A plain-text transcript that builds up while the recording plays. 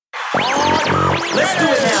Let's do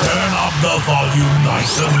it now. Turn up the volume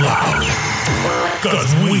nice and loud.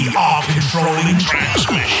 Cause we are controlling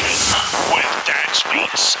transmission with dance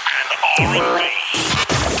beats and R&B.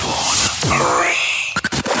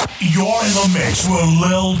 You're in the mix with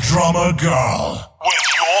Lil Drummer Girl. With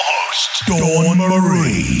your host, Dawn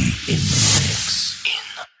Marie. In the mix.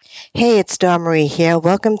 Hey, it's Dawn Marie here.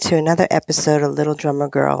 Welcome to another episode of Little Drummer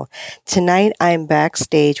Girl. Tonight, I'm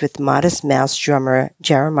backstage with Modest Mouse drummer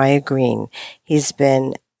Jeremiah Green. He's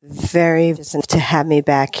been very pleasant to have me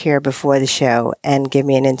back here before the show and give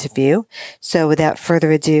me an interview. So without further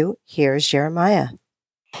ado, here's Jeremiah.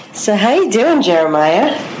 So how you doing,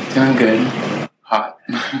 Jeremiah? Doing good. Hot.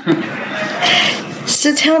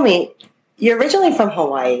 So tell me, you're originally from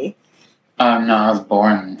Hawaii. No, I was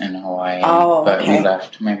born in Hawaii, but we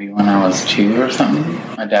left maybe when I was 2 or something.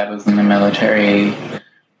 My dad was in the military,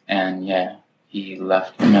 and yeah, he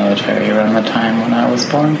left the military around the time when I was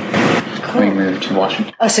born. Cool. We moved to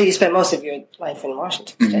Washington. Oh, so you spent most of your life in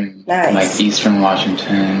Washington State. Mm-hmm. Nice. Like Eastern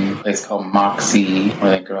Washington, a place called Moxie,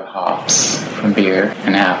 where they grow hops for beer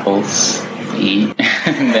and apples to eat.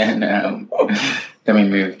 And then we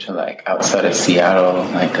moved to like outside of Seattle,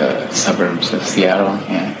 like suburbs of Seattle,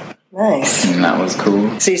 yeah. Nice. And that was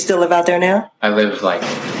cool. So you still live out there now? I live like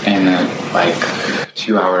in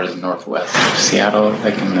 2 hours northwest of Seattle,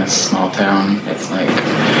 like in this small town. It's like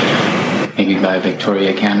maybe by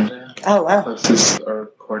Victoria, Canada. Oh, wow. Closest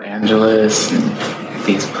or Port Angeles and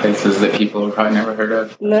these places that people have probably never heard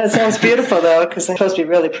of. No, it sounds beautiful though, because it's supposed to be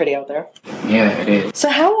really pretty out there. Yeah, it is. So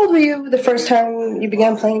how old were you the first time you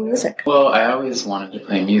began playing music? Well, I always wanted to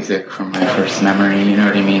play music from my first memory, you know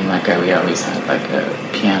what I mean? Like we always had like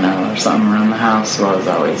a piano or something around the house, so I was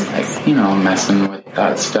always like, messing with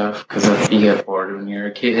that stuff, because you get bored when you're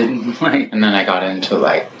a kid. And then I got into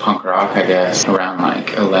like punk rock, I guess, around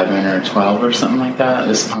like 11 or 12 or something like that.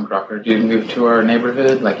 This punk rocker dude moved to our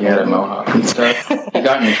neighborhood, like he had a mohawk and stuff. He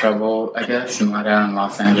got in trouble, I guess, and down in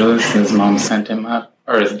Los Angeles. His mom sent him up,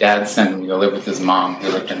 or his dad sent him to go live with his mom, who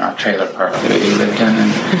lived in our trailer park that he lived in.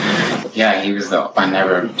 And yeah, he was I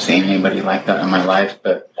never seen anybody like that in my life,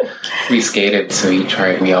 but we skated, so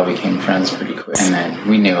we all became friends pretty quick. And then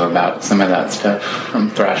we knew about some of that stuff from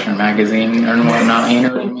Thrasher magazine and whatnot, you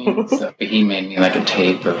know what I mean? So he made me like a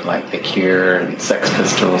tape of like The Cure and Sex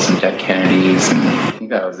Pistols and Dead Kennedys, and I think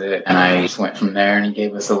that was it. And I just went from there, and he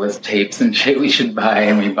gave us a list of tapes and shit we should buy,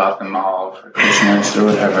 and we bought them all for Christmas or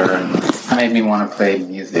whatever. And that made me want to play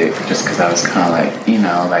music just because I was kind of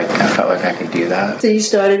like, I felt like I could do that. So you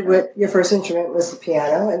started with your first instrument was the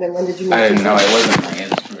piano, and then when did you move? I didn't know it wasn't my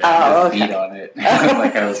instrument. I just beat on it.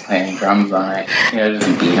 Like I was playing drums on it.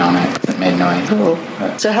 Just beat on it because it made noise. Cool.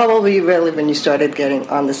 So how old were you really when you started getting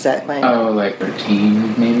on the set playing? Oh, like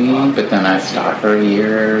 13 maybe. But then I stopped for a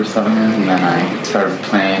year or something, and then I started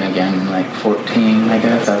playing again like 14, I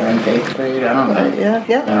guess. 7th, 8th grade. I don't know.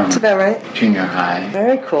 Yeah, that's about right. Junior high.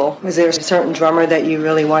 Very cool. Was there a certain drummer that you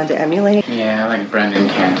really wanted to emulate? Yeah, like Brendan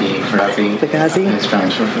Canty, Fugazi. His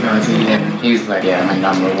drums for Fugazi. And he's like, my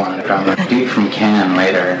number one drummer. Dude from Can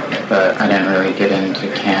later, but I didn't really get into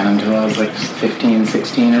Can until I was like 15,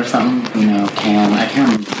 16 or something. Can, I can't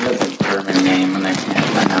remember, he has a German name and I can't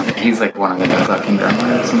pronounce it. He's like one of the best fucking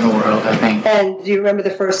drummers in the world, I think. And do you remember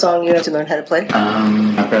the first song you had to learn how to play?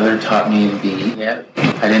 My brother taught me the beat. Yeah.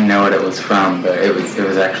 I didn't know what it was from, but it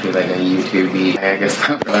was actually like a YouTube beat. I guess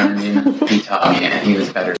I learned, He taught me and he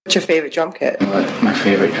was better. What's your favorite drum kit? My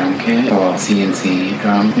favorite drum kit? Well, CNC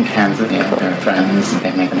drum in Kansas. Yeah, they're friends.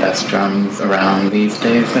 They make the best drums around these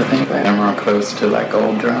days, I think. They're more close to like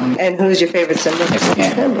old drums. And who's your favorite cymbal?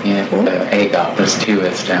 Yeah, cool. The AGOP. There's 2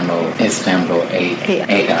 Istanbul AGOP.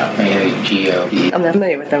 AGOP. I'm not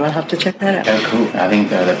familiar with them. I'll have to check that out. They're cool. I think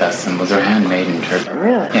they're the best cymbals. They're handmade in Turkey.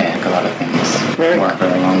 Really? Yeah, like a lot of things. Work for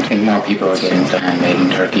a long time. I think more people are getting into handmade in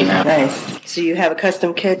Turkey now. Nice. So you have a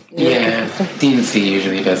custom kit? Yeah, CNC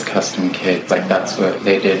usually does custom kits. Like that's what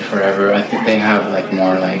they did forever. I think they have like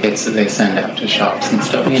more like kits that they send out to shops and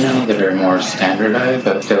stuff, that are more standardized,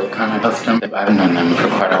 but still kind of custom. I've known them for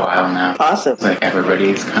quite a while now. Awesome. It's like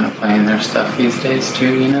everybody's kind of playing their stuff these days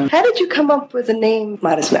too, How did you come up with the name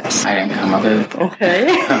Modest Mouse? I didn't come up with it. Okay.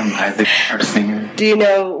 Isaac, our singer. Do you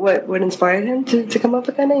know what inspired him to come up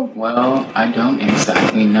with that name? Well, I don't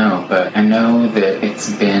exactly know, but I know that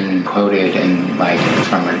it's been quoted in like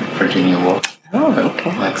from Virginia Woolf. Oh,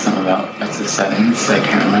 okay. Like some about, that's a sentence, I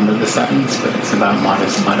can't remember the sentence, but it's about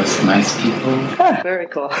modest, nice people. Ah, very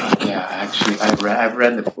cool. Yeah, actually, I've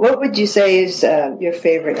read the... What would you say is your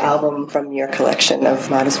favorite album from your collection of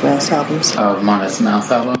Modest Mouse albums? Of Modest Mouse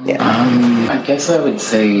album? Yeah. I guess I would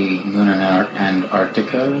say Moon and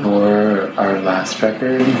Antarctica, or our last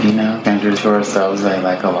record, you know. Strangers to Ourselves, I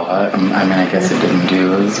like a lot. I mean, I guess it didn't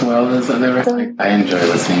do as well as other records. I enjoy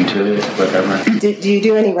listening to it, whatever. Do you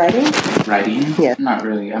do any writing? Writing? Yeah. Not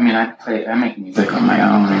really. I mean, I make music on my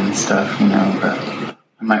own and stuff, you know, but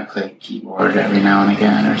I might play keyboard every now and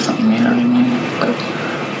again or something, you know what I mean?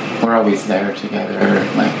 But we're always there together,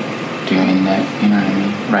 like, doing it, you know what I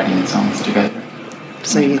mean? Writing songs together.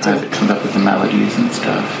 So you do? I come up with the melodies and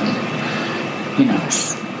stuff, and, you know,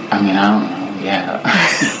 I mean, I don't know, yeah.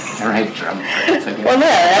 I write drum parts, I guess. Well, no,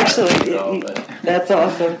 actually, that's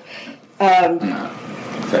awesome. Not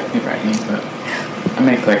exactly writing, but I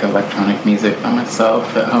make like electronic music by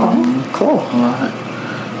myself at home. Oh, cool. A lot.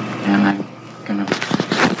 And I'm gonna...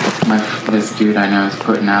 this dude I know is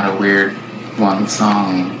putting out a weird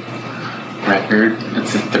one-song record.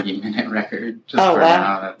 It's a 30-minute record. Just oh, for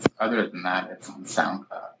wow. now. Other than that, it's on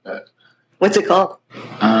SoundCloud. But what's it called?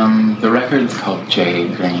 The record's called J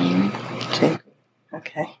Green. J.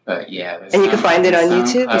 Okay. But yeah. And you can find it on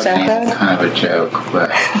YouTube, SoundCloud? It's kind of a joke, but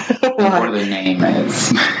whatever the name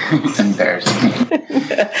is, it's embarrassing.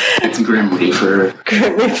 It's Grim Reaper.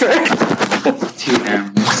 Grim Reaper. 2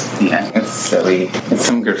 M's. Yeah, it's silly. It's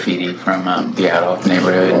some graffiti from the Adolf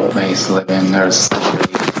neighborhood I used to live in. There's some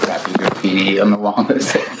really crappy graffiti on the wall that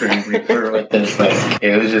said Grim Reaper with this, like,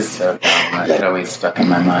 it was just so dumb. It always stuck in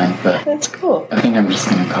my mind, but that's cool. I think I'm just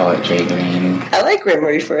going to call it J Green. I like Grim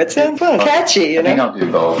Reaper. It sounds fun. Catchy, you know? I think I'll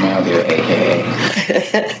do both. Maybe I'll do AKA.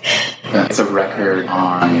 It's a record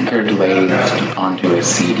laid onto a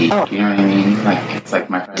CD. Oh. Do you know what I mean? Like, it's like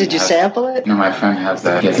my friend Did you sample it? No, my friend he has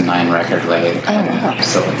a 9-record lathe. Oh, wow.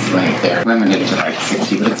 So it's like they're limited to like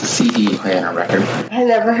 60, but it's a CD you play on a record. I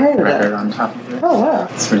never heard of Record that. on top of it. Oh, wow.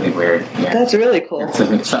 It's really weird. Yeah. That's really cool.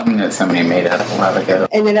 It's something that somebody made up a while ago.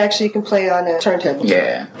 And it actually can play on a turntable.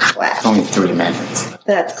 Yeah. Wow. It's only 3 minutes.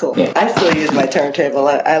 That's cool. Yeah. I still use my turntable.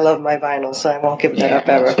 I love my vinyl, so I won't give that up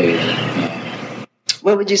ever. Yeah.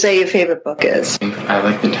 What would you say your favorite book is? I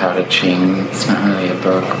like the Tao Te Ching. It's not really a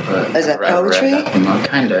book, but Is that poetry?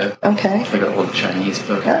 Kind of. Okay. It's like an old Chinese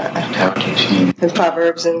book. Ah. Tao Te Ching. And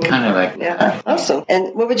Proverbs and... Kind of like Yeah, that. awesome.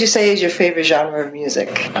 And what would you say is your favorite genre of music?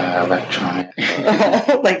 Electronic.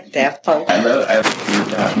 Like Daft Punk? I love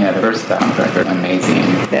the first Daft record, amazing.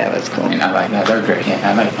 Yeah, that's cool. I mean, I like that. They're great. Yeah,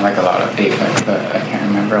 I like a lot of Apex, but I can't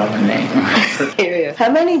remember all the names. Hear you. How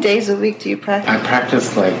many days a week do you practice? I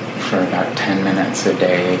practice like for about 10 minutes a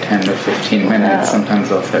day, 10 to 15 minutes. Wow.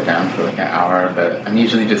 Sometimes I'll sit down for like an hour, but I'm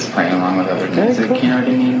usually just playing along with other music, cool. you know what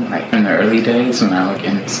I mean? Like in the early days when I was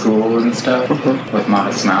in school and stuff, with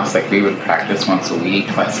Modest Mouse, like we would practice once a week,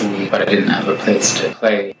 twice a week, but I didn't have a place to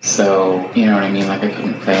play. So, you know what I mean? Like I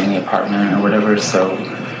couldn't play in the apartment or whatever, so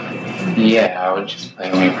yeah, I would just play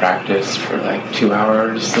when we practiced for like 2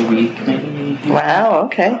 hours a week, maybe. Wow,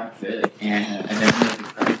 okay. That's it. Yeah, I didn't really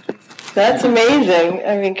practice. That's amazing.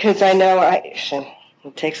 I mean, because I know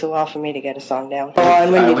it takes a while for me to get a song down. I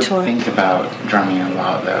would think about drumming a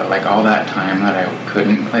lot, though. Like, all that time that I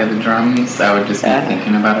couldn't play the drums, I would just be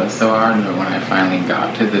thinking about it so hard. But when I finally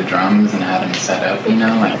got to the drums and had them set up, you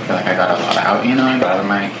know, like, I feel like I got a lot out, you know, out of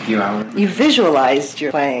my few hours. You visualized your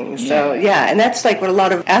playing. So, yeah, and that's like what a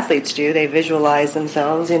lot of athletes do. They visualize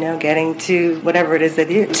themselves, you know, getting to whatever it is they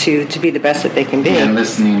do to be the best that they can be. And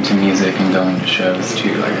listening to music and going to shows,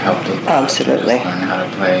 too, like, helped a lot. Absolutely. Just learn how to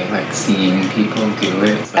play, like, seeing people do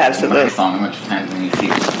it. So absolutely. A song, much times when you see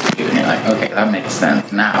people do it, and you're like, okay, that makes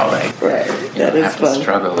sense now. Like, right. That is have fun. to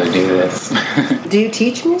struggle to do this. Do you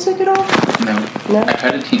teach music at all? No. I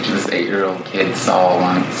tried to teach this 8-year-old kid Saul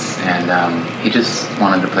once, and he just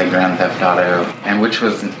wanted to play Grand Theft Auto, and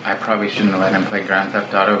I probably shouldn't have let him play Grand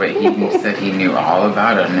Theft Auto, but he said he knew all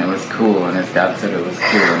about it, and it was cool, and his dad said it was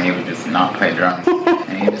cool, and he would just not play drums,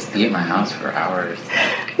 and he would just be at my house for hours.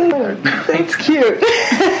 That's cute.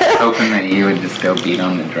 Hoping that he would just go beat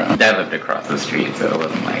on the drum. Dad lived across the street, so it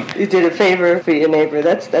wasn't like... You did a favor for your neighbor.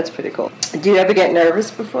 That's pretty cool. Do you ever get nervous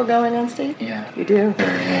before going on stage? Yeah. You do? Sure,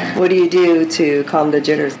 yeah. What do you do to calm the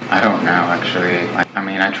jitters? I don't know, actually. I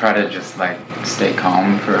mean, I try to just, like, stay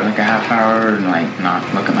calm for, like, a half hour and, like, not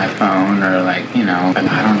look at my phone or, like, you know. But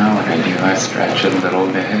I don't know what I do. I stretch a little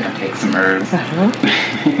bit. I take some herbs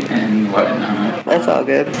and whatnot. That's all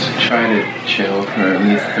good. Try to chill for at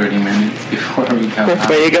least 30 minutes before we go out.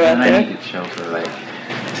 Before you go out there? I need to chill for, like,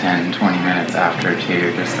 10, 20 minutes after,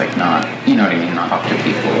 too. Just, like, not, you know what I mean? Not talk to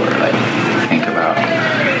people or, like, think about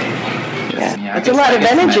Yeah. It's a lot of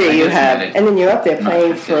energy you have. And then you're up there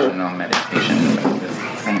playing for... meditation, but the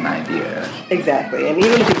same idea. Exactly. And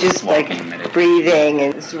even if it's just like breathing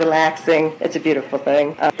and it's relaxing, it's a beautiful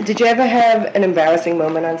thing. Did you ever have an embarrassing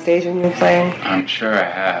moment on stage when you were playing? I'm sure I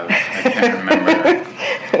have. I can't remember.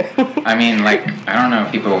 I mean, like, I don't know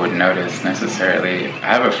if people would notice necessarily. I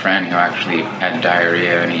have a friend who actually had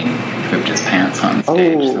diarrhea and he pooped his pants on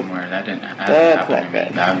stage somewhere. That didn't happen to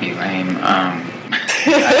me. That would be lame.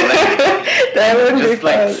 That would just be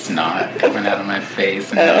like fun. snot coming out of my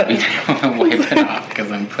face and not being able to wipe it off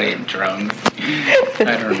because I'm playing drums.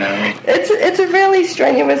 I don't know. It's a really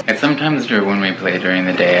strenuous. And sometimes when we play during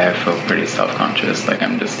the day, I feel pretty self-conscious. Like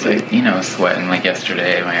I'm just like, sweating. Like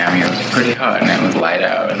yesterday in Miami, it was pretty hot and it was light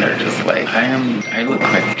out, and they're just like, I look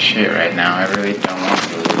like shit right now. I really don't want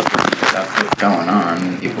to. That's what's going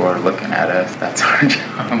on. People are looking at us. That's our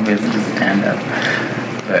job, is to stand up.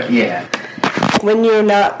 But yeah. When you're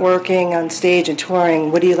not working on stage and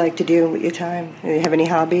touring, what do you like to do with your time? Do you have any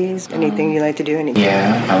hobbies? Anything you like to do?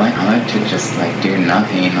 Yeah, I like to just like do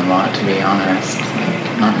nothing a lot, to be honest.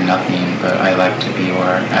 Not nothing, but I like to be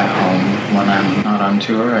at home when I'm not on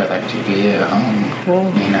tour. I like to be at home, cool.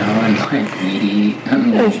 And like eat.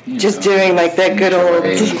 And, just doing like that good old.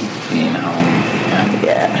 Being home.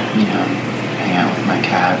 Yeah. Hang out with my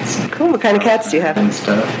cats. Cool. What kind of cats do you have? And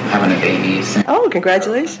stuff. Having a baby soon. Oh,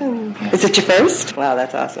 congratulations. Yeah. Is it your first? Wow,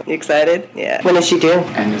 that's awesome. You excited? Yeah. When is she due?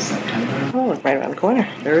 End of September. Oh, it's right around the corner.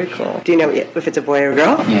 Very cool. Do you know if it's a boy or a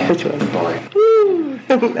girl? Yeah. Which one? The boy. Woo!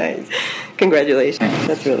 Nice. Congratulations. Thanks.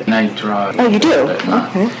 That's really And I draw. Oh, you do? But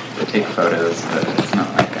I take photos, but it's not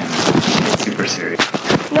like I'm super serious.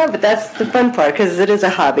 No, but that's the fun part, because it is a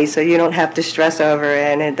hobby, so you don't have to stress over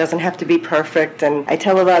it, and it doesn't have to be perfect. And I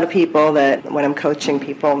tell a lot of people that when I'm coaching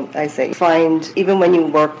people, I say, even when you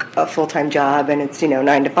work a full-time job and it's,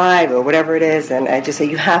 9 to 5 or whatever it is, and I just say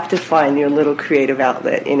you have to find your little creative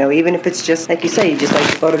outlet, even if it's just, like you say, you just like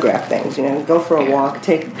to photograph things, go for a walk,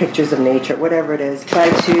 take pictures of nature, whatever it is. Try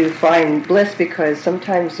to find bliss, because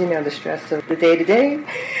sometimes, the stress of the day-to-day,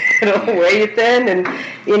 it'll wear you thin, and,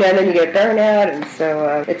 then you get burnout, and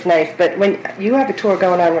so it's nice. But when you have a tour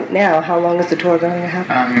going on now, how long is the tour going to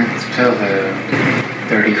happen? It's till the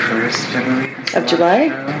 31st, I believe. Of July?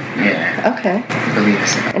 Show. Yeah. Okay. I believe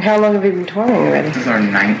so. And how long have you been touring already? This is our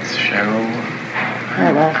 9th show.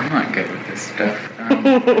 Oh, wow. I'm not good with this stuff.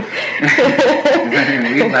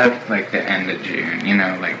 We left like the end of June,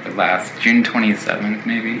 like the last June 27th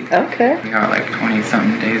maybe. Okay. We got like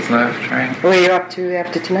 20-something days left, right? What are you up to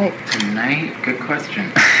after tonight? Tonight? Good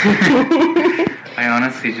question. I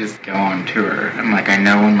honestly just go on tour. I'm like, I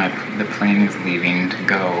know when the plane is leaving to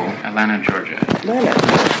go Atlanta, Georgia. Atlanta.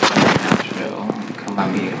 Nashville,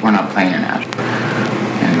 Columbia. We're not playing in Nashville.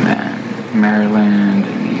 And then Maryland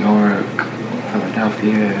and New York,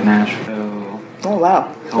 Philadelphia, Nashville. Oh,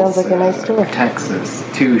 wow. Sounds like a nice tour. Texas.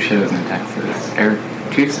 2 shows in Texas.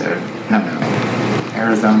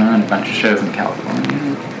 Arizona, and a bunch of shows in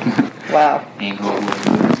California. Wow. Inglewood.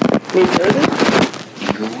 New Jersey?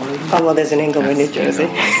 Inglewood? Oh, well, there's an Inglewood, New Jersey.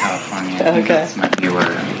 California. I think this might be where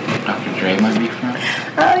Dr. Dre might be from.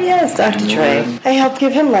 Oh, yes, Dr. Dre. I helped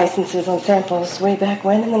give him licenses on samples way back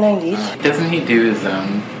when, in the 90s. Doesn't he do his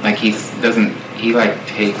own? Like, he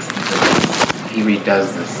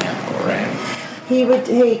redoes the sample, right? He would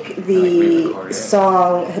take the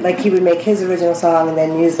song, like he would make his original song and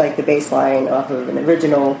then use like the bass line off of an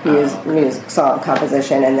original music song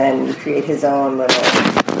composition, and then create his own little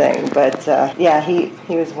thing. But yeah, he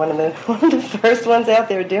was one of the first ones out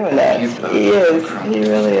there doing that. He is. He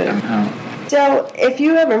really is. So, if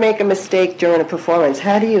you ever make a mistake during a performance,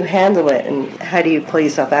 how do you handle it, and how do you pull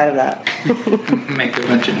yourself out of that? Make a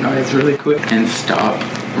bunch of noise really quick and stop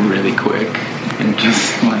really quick and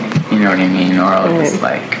just like, you know what I mean? Or I'll just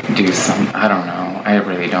like do some, I don't know. I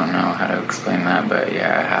really don't know how to explain that, but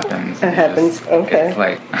yeah, it happens. It happens, okay. It's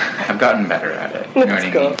like, I've gotten better at it. You know what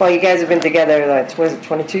I mean? Well, you guys have been together, like, was it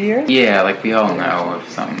 22 years? Yeah, like we all know if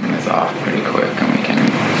something is off pretty quick, and we can,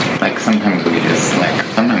 like sometimes we'll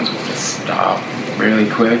just stop really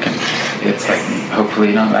quick, and it's like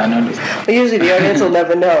hopefully not that notice. Well, usually the audience will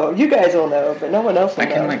never know. You guys will know, but no one else will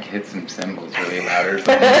know. I can like hit some cymbals really loud or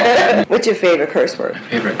something. What's your favorite curse word? My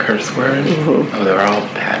favorite curse word? Mm-hmm. Oh, they're all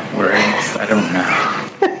bad words. I don't know.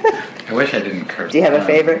 I wish I didn't curse. Do you have a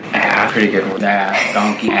favorite? Ass, pretty good word. Ass,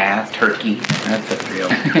 donkey, ass, turkey. That's a real.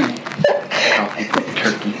 Coffee,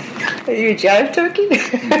 turkey. Are you a jive turkey?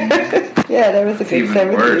 Mm-hmm. Yeah, that was a good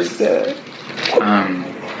 70s.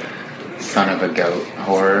 Son of a goat,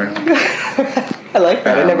 horror. I like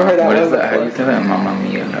that. I never heard that what one is that? How do you before. say that? Mamma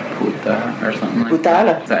mia, puta, or something like Putana.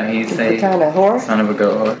 that? Is that how you say Putana, whore? son of a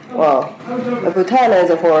goat? Well, a putana is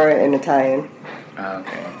a whore in Italian.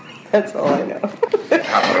 Okay. That's all I know.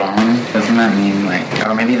 Cabron? Doesn't that mean like,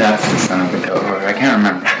 oh, maybe that's the son of a goat whore. I can't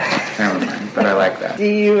remember. Never mind, but I like that. Do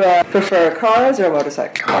you prefer cars or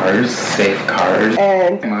motorcycles? Cars, safe cars.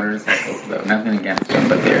 And motorcycles, though. Nothing against them,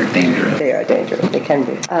 but they're dangerous. they are dangerous. They can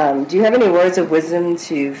be. Do you have any words of wisdom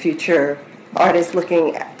to future artists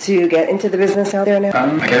looking to get into the business out there now?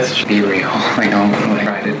 I guess just be real. Don't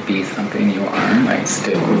try to be something you aren't.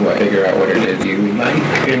 Stick with figure out what it is you like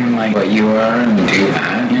and what you are and do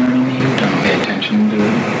that. You know what I mean? Don't pay attention to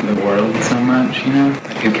the world so much.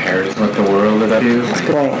 Who cares what the world is up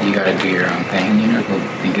to? You gotta do your own thing. People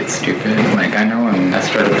think it's stupid. I know when I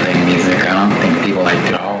started playing music, I don't think people liked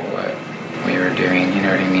at all what we were doing. You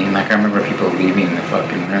know what I mean? I remember people leaving the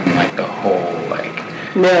fucking room, the whole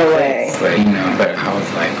No way. But I was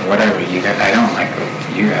like, whatever, I don't like what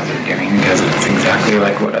you guys are doing because it's exactly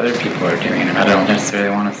like what other people are doing, and I don't necessarily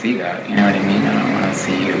want to see that. You know what I mean? I don't want to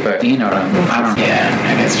see you, but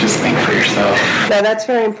I guess just think for yourself. No, that's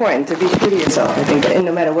very important, to be true to yourself. I think that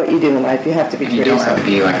no matter what you do in life, you have to be true to yourself.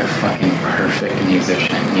 You don't have to be a fucking perfect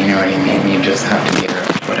musician, you know what I mean? You just have to get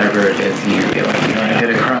whatever it is you feel like you gotta get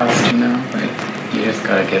across, you just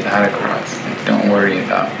gotta get that across. Don't worry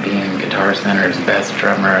about being Guitar Center's best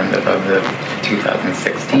drummer of the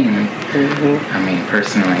 2016. Mm-hmm.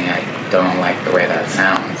 Personally, I don't like the way that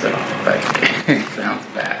sounds at all. It sounds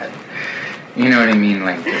bad. You know what I mean?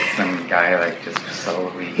 Just some guy, just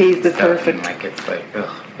solely. He's the perfect. It's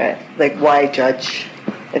ugh. Right. Why judge?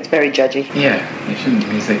 It's very judgy. Yeah,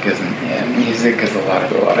 music isn't. Yeah, music is a lot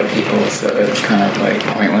of people, so it's kind of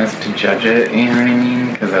pointless to judge it. You know what I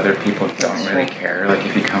mean? Because other people don't really care.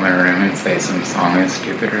 If you come in a room and say some song is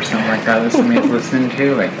stupid or something like that that somebody's listening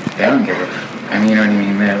to, they don't give a. You know what I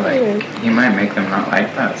mean? They're you might make them not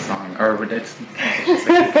like that song, or it's just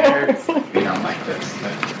who cares if you don't like this.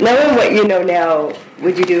 But. Knowing what you know now,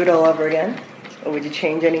 would you do it all over again? Or would you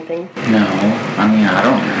change anything? No. I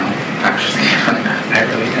don't know. Actually, I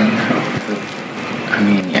really don't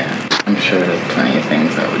know. Yeah. I'm sure there's plenty of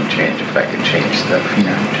things that would change if I could change stuff,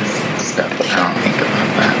 just stuff. I don't think about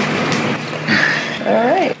that. All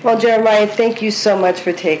right. Well, Jeremiah, thank you so much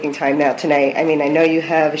for taking time out tonight. I know you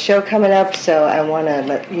have a show coming up, so I want to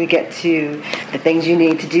let you get to the things you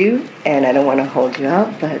need to do, and I don't want to hold you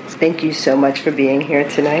up, but thank you so much for being here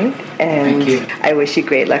tonight. And thank you. I wish you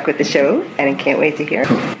great luck with the show, and I can't wait to hear.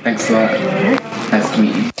 Cool. Thanks a lot. Nice to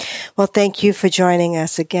meet you. Well, thank you for joining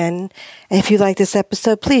us again. If you like this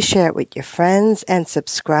episode, please share it with your friends and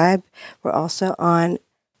subscribe. We're also on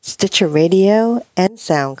Stitcher Radio and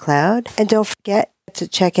SoundCloud. And don't forget to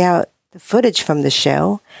check out the footage from the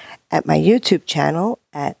show at my YouTube channel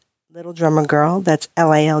at Little Drummer Girl. That's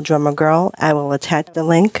LAL Drummer Girl. I will attach the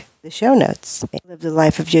link, the show notes. Live the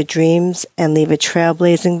life of your dreams and leave it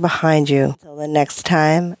trailblazing behind you. Until the next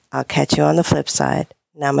time, I'll catch you on the flip side.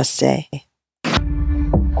 Namaste.